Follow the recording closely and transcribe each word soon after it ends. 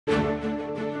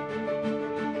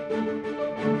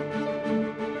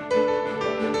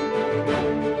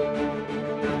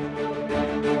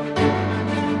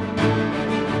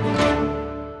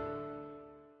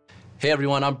Hey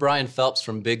everyone, I'm Brian Phelps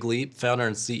from Big Leap, founder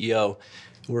and CEO.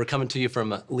 We're coming to you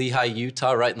from Lehi,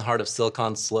 Utah, right in the heart of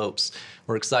Silicon Slopes.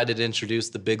 We're excited to introduce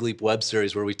the Big Leap web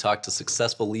series where we talk to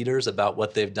successful leaders about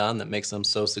what they've done that makes them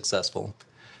so successful.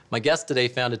 My guest today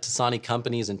founded Tesani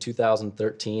Companies in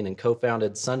 2013 and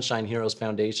co-founded Sunshine Heroes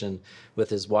Foundation with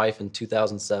his wife in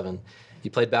 2007. He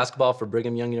played basketball for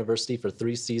Brigham Young University for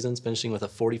 3 seasons, finishing with a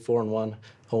 44-1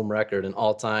 home record, an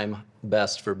all-time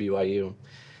best for BYU.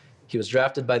 He was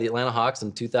drafted by the Atlanta Hawks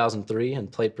in 2003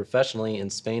 and played professionally in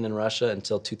Spain and Russia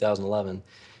until 2011.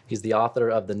 He's the author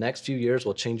of The Next Few Years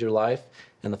Will Change Your Life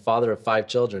and the father of 5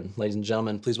 children. Ladies and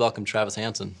gentlemen, please welcome Travis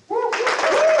Hansen.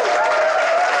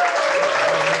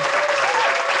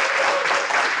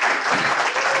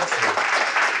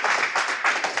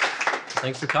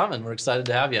 Thanks for coming. We're excited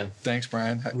to have you. Thanks,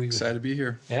 Brian. I'm excited to be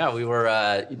here. Yeah, we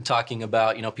were talking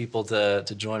about people to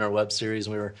join our web series,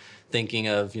 and we were thinking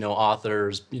of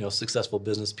authors, successful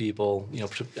business people,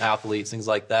 athletes, things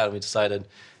like that. And we decided,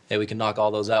 hey, we can knock all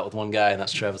those out with one guy, and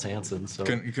that's Travis Hansen. So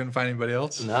you couldn't find anybody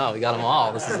else? No, we got them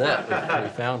all. This is it. We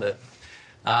found it.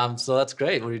 So that's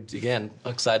great. We're again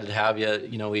excited to have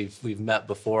you. We've met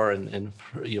before, and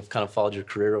you've kind of followed your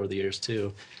career over the years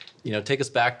too. Take us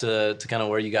back to kind of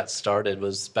where you got started.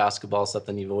 Was basketball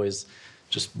something you've always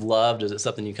just loved? Is it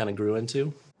something you kind of grew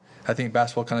into? I think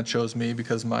basketball kind of chose me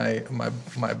because my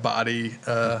body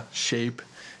shape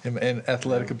and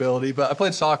athletic ability. But I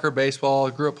played soccer, baseball. I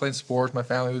grew up playing sports. My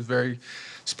family was very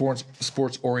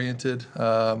sports oriented.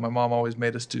 My mom always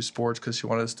made us do sports because she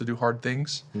wanted us to do hard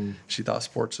things. She thought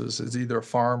sports is either a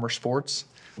farm or sports.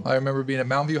 I remember being at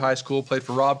Mountain View High School, played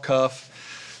for Rob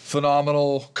Cuff.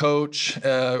 Phenomenal coach.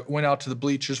 Went out to the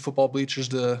bleachers, football bleachers,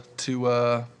 to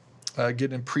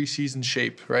get in preseason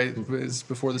shape. Right, it was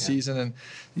before the season,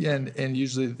 and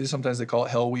usually sometimes they call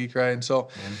it Hell Week, right? And so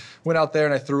went out there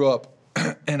and I threw up,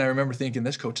 and I remember thinking,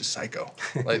 this coach is psycho.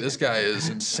 Like, this guy is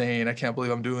insane. I can't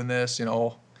believe I'm doing this.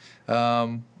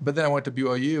 But then I went to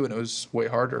BYU and it was way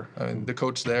harder. I mean, the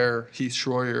coach there, Heath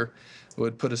Schroyer,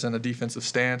 would put us in a defensive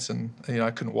stance, and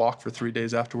I couldn't walk for 3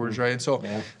 days afterwards, right? And so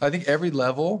I think every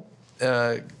level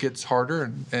gets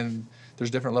harder, and there's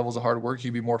different levels of hard work.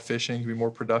 You can be more efficient, you can be more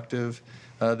productive.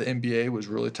 The NBA was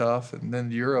really tough, and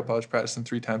then Europe, I was practicing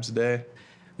 3 times a day.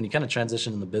 When you kind of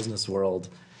transition in the business world,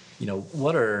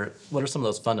 what are some of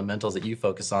those fundamentals that you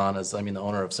focus on as, the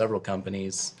owner of several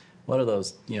companies? What are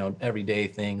those, everyday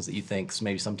things that you think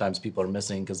maybe sometimes people are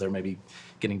missing because they're maybe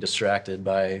getting distracted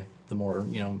by the more,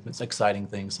 it's exciting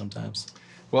things sometimes?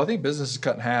 Well, I think business is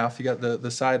cut in half. You got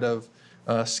the side of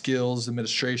skills,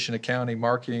 administration, accounting,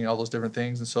 marketing, all those different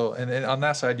things. And so, and on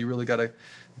that side, you really got to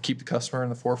keep the customer in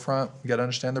the forefront. You got to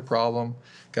understand their problem,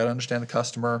 got to understand the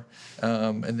customer,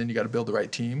 and then you got to build the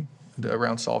right team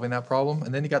around solving that problem.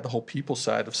 And then you got the whole people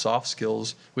side of soft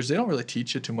skills, which they don't really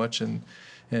teach you too much in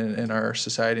our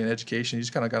society and education. You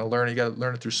just kind of got to learn. You got to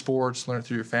learn it through sports, learn it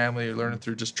through your family, you learn it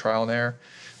through just trial and error,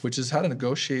 which is how to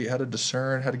negotiate, how to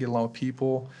discern, how to get along with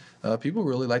people. People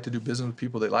really like to do business with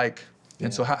people they like.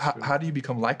 And so how do you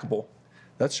become likable?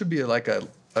 That should be like a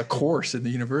course in the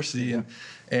university.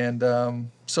 And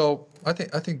so I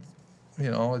think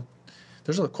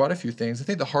there's quite a few things. I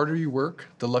think the harder you work,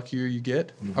 the luckier you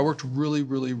get. I worked really,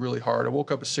 really, really hard. I woke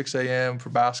up at 6 a.m. for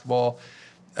basketball,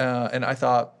 and I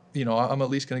thought, I'm at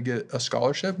least going to get a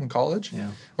scholarship in college,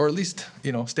 or at least,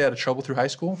 stay out of trouble through high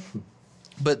school.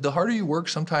 But the harder you work,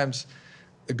 sometimes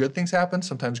good things happen,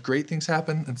 sometimes great things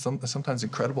happen, and sometimes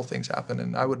incredible things happen.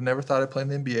 And I would never thought I'd play in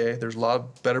the NBA. There's a lot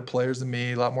of better players than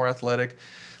me, a lot more athletic.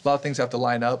 A lot of things have to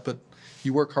line up, but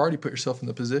you work hard, you put yourself in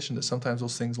the position that sometimes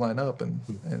those things line up,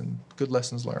 and good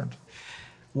lessons learned.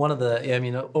 One of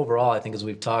the, overall, I think as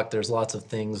we've talked, there's lots of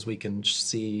things we can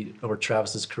see over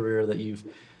Travis's career that you've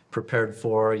prepared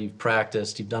for, you've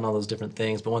practiced, you've done all those different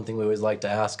things. But one thing we always like to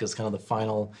ask is kind of the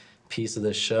final piece of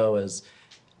this show is,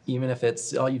 even if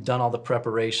it's, you've done all the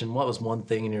preparation, what was one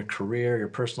thing in your career, your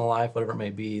personal life, whatever it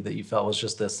may be, that you felt was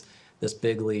just this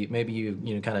big leap? Maybe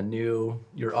you kind of knew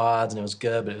your odds and it was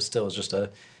good, but it was just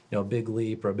a big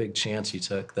leap or a big chance you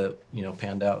took that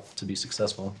panned out to be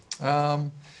successful. Man,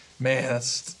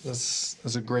 that's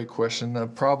a great question.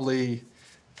 Probably,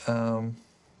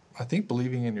 I think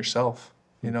believing in yourself.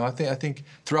 I think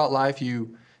throughout life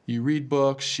you read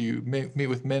books, you meet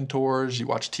with mentors, you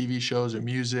watch TV shows or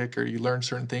music, or you learn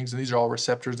certain things, and these are all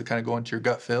receptors that kind of go into your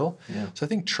gut feel. So I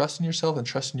think trusting yourself and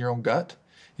trusting your own gut.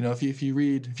 If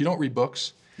you don't read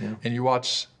books and you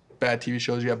watch bad TV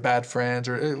shows, you have bad friends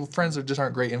or friends that just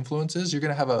aren't great influences, you're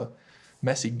going to have a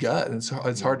messy gut, and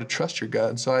it's hard to trust your gut.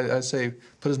 And so I say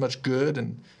put as much good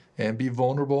and and be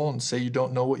vulnerable and say you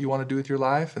don't know what you want to do with your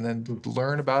life, and then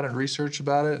learn about it and research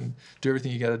about it and do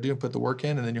everything you got to do and put the work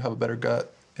in, and then you'll have a better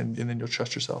gut, and then you'll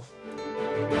trust yourself.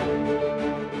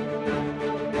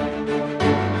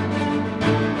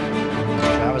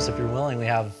 Travis, if you're willing, we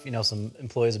have some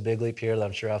employees of Big Leap here that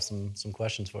I'm sure have some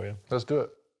questions for you. Let's do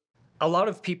it. A lot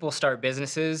of people start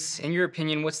businesses. In your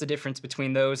opinion, what's the difference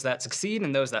between those that succeed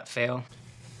and those that fail?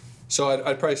 So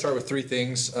I'd probably start with three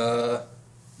things.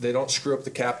 They don't screw up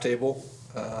the cap table.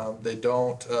 They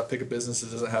don't pick a business that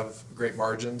doesn't have great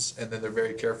margins, and then they're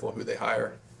very careful who they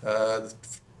hire. The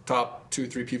top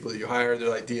 2-3 people that you hire, they're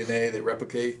like DNA. They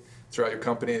replicate throughout your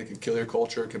company. They can kill your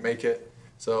culture, can make it.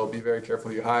 So be very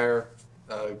careful who you hire.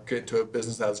 Get into a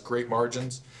business that has great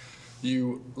margins.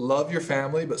 You love your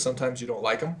family, but sometimes you don't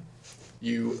like them.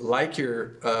 You like your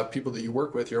people that you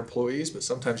work with, your employees, but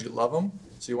sometimes you love them.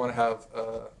 So you want to have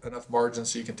enough margin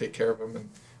so you can take care of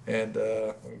them and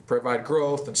provide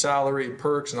growth and salary and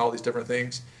perks and all these different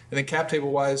things. And then cap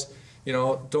table wise,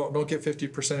 don't get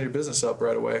 50% of your business up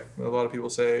right away. A lot of people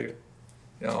say,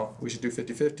 we should do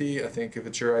 50-50. I think if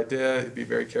it's your idea, be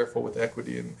very careful with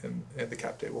equity and the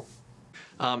cap table.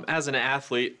 As an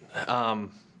athlete,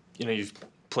 you've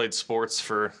played sports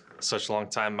for such a long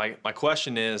time. My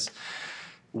question is,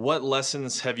 what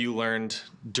lessons have you learned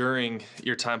during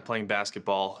your time playing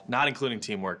basketball, not including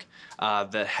teamwork,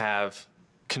 that have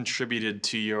contributed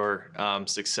to your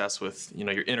success with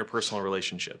your interpersonal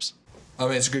relationships? I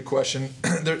mean, it's a good question.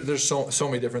 There's so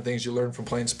many different things you learn from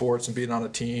playing sports and being on a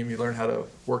team. You learn how to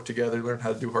work together. You learn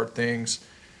how to do hard things.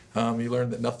 You learn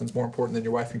that nothing's more important than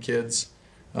your wife and kids.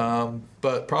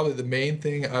 But probably the main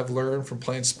thing I've learned from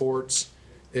playing sports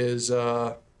is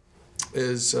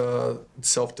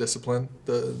self-discipline,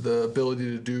 the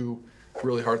ability to do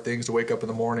really hard things, to wake up in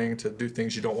the morning, to do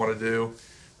things you don't want to do.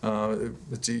 You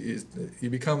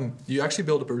actually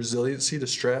build up a resiliency to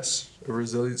stress, a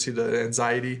resiliency to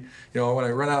anxiety. When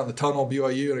I run out in the tunnel,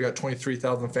 BYU, and I got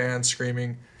 23,000 fans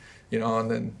screaming,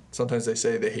 and then sometimes they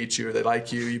say they hate you or they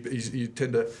like you. You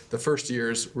tend to, the first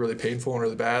year is really painful and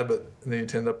really bad, but then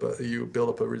you build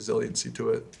up a resiliency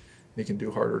to it. And you can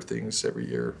do harder things every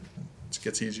year. It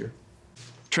gets easier.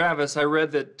 Travis, I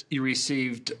read that you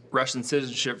received Russian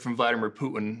citizenship from Vladimir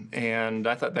Putin, and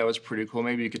I thought that was pretty cool.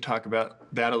 Maybe you could talk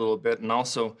about that a little bit, and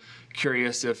also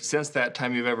curious if since that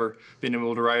time you've ever been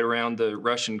able to ride around the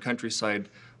Russian countryside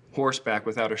horseback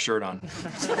without a shirt on.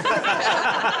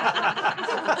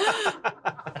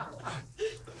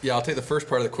 Yeah, I'll take the first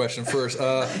part of the question first.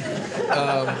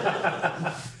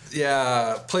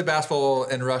 Yeah, played basketball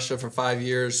in Russia for 5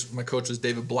 years. My coach was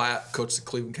David Blatt, coached the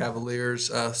Cleveland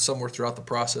Cavaliers. Somewhere throughout the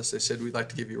process, they said, we'd like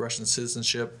to give you Russian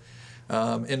citizenship.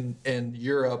 In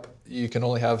Europe, you can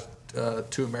only have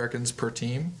 2 Americans per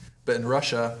team. But in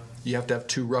Russia, you have to have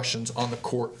 2 Russians on the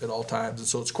court at all times. And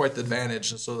so it's quite the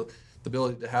advantage. And so the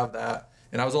ability to have that.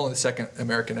 And I was only the second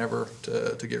American ever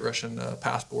to get Russian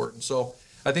passport. And so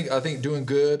I think doing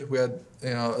good. We had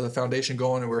the foundation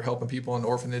going, and we were helping people in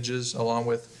orphanages along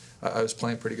with I was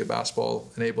playing pretty good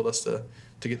basketball, enabled us to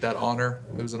get that honor.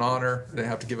 It was an honor. I didn't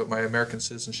have to give up my American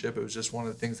citizenship. It was just one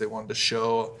of the things they wanted to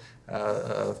show,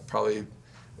 probably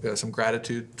some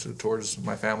gratitude towards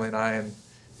my family and I,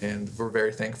 and we're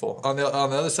very thankful. On the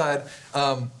other side,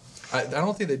 I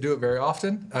don't think they do it very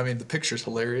often. I mean, the picture's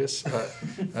hilarious.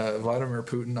 Vladimir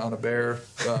Putin on a bear,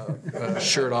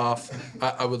 shirt off.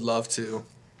 I would love to,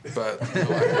 but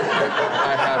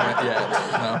I haven't yet.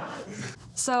 No.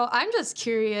 So I'm just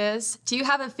curious, do you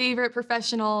have a favorite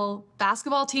professional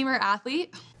basketball team or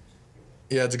athlete?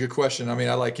 Yeah, it's a good question. I mean,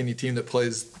 I like any team that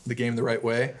plays the game the right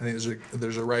way. I think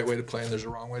there's a right way to play and there's a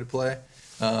wrong way to play.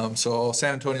 So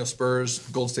San Antonio Spurs,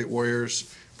 Golden State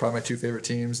Warriors, probably my 2 favorite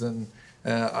teams. And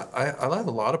I like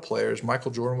a lot of players.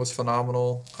 Michael Jordan was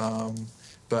phenomenal,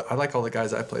 but I like all the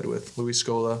guys I played with. Luis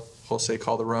Scola, Jose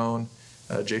Calderon,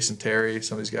 Jason Terry.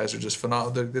 Some of these guys are just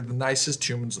phenomenal. They're the nicest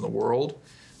humans in the world,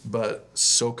 but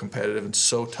so competitive and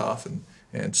so tough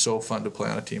and so fun to play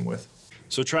on a team with.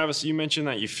 So Travis, you mentioned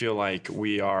that you feel like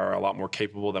we are a lot more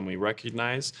capable than we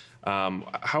recognize.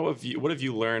 What have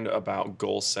you learned about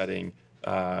goal setting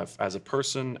as a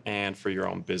person and for your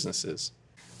own businesses?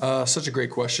 Such a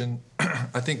great question.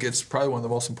 I think it's probably one of the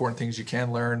most important things you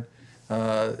can learn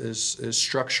is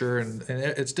structure, and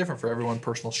it's different for everyone,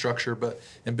 personal structure, but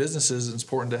in businesses it's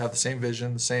important to have the same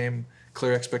vision, the same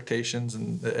clear expectations,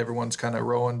 and that everyone's kind of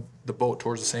rowing the boat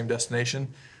towards the same destination.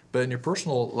 But in your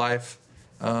personal life,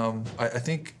 I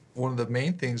think one of the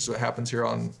main things that happens here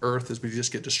on earth is we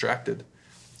just get distracted.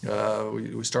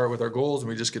 We start with our goals and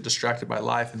we just get distracted by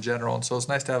life in general, and so it's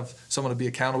nice to have someone to be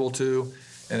accountable to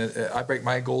And I break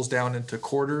my goals down into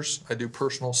quarters. I do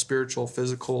personal, spiritual,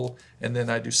 physical, and then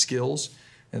I do skills.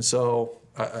 And so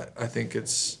I think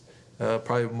it's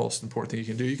probably the most important thing you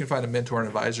can do. You can find a mentor and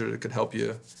advisor that could help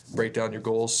you break down your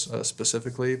goals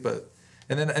specifically.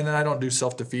 And then I don't do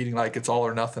self-defeating, like it's all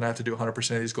or nothing. I have to do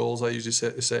 100% of these goals. I usually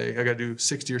say I got to do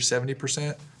 60 or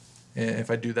 70%. And if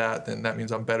I do that, then that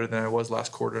means I'm better than I was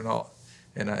last quarter,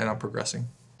 and I'm progressing.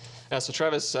 So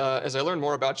Travis, as I learned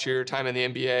more about your time in the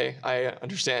NBA, I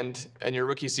understand in your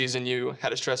rookie season you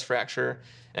had a stress fracture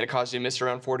and it caused you to miss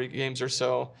around 40 games or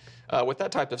so. With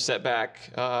that type of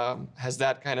setback, has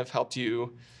that kind of helped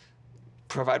you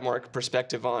provide more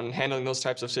perspective on handling those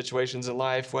types of situations in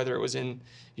life, whether it was in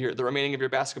the remaining of your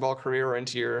basketball career or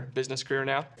into your business career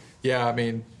now? Yeah, I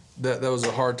mean, that was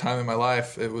a hard time in my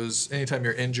life. It was anytime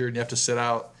you're injured and you have to sit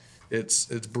out, it's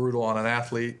brutal on an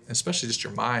athlete, especially just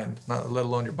your mind, not let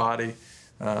alone your body.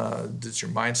 Just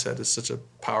your mindset is such a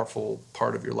powerful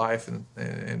part of your life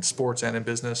in sports and in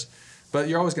business. But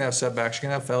you're always going to have setbacks. You're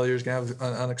going to have failures. You're going to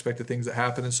have unexpected things that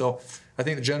happen. And so I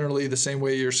think generally the same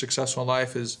way you're successful in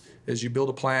life is you build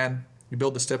a plan, you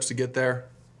build the steps to get there.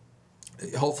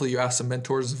 Hopefully you ask some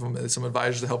mentors, some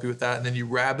advisors to help you with that, and then you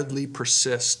rapidly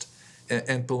persist in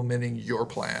implementing your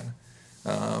plan.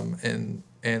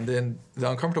 And then the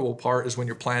uncomfortable part is when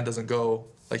your plan doesn't go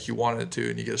like you wanted it to,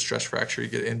 and you get a stress fracture, you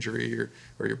get an injury,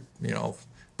 or your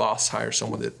boss hires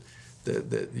someone that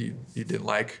you didn't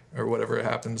like, or whatever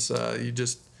happens.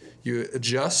 You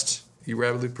adjust, you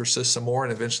rapidly persist some more,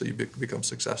 and eventually you become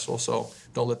successful. So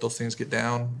don't let those things get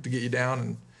you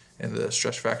down. And the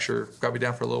stress fracture got me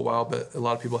down for a little while, but a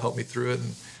lot of people helped me through it,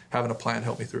 and having a plan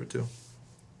helped me through it too.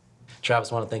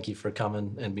 Travis, I want to thank you for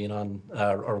coming and being on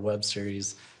our web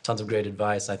series. Tons of great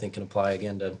advice I think can apply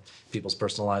again to people's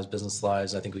personal lives, business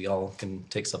lives. I think we all can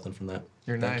take something from that.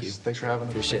 You're Thank nice. you. Thanks for having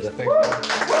us. Appreciate it. Thank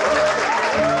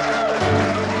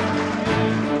you.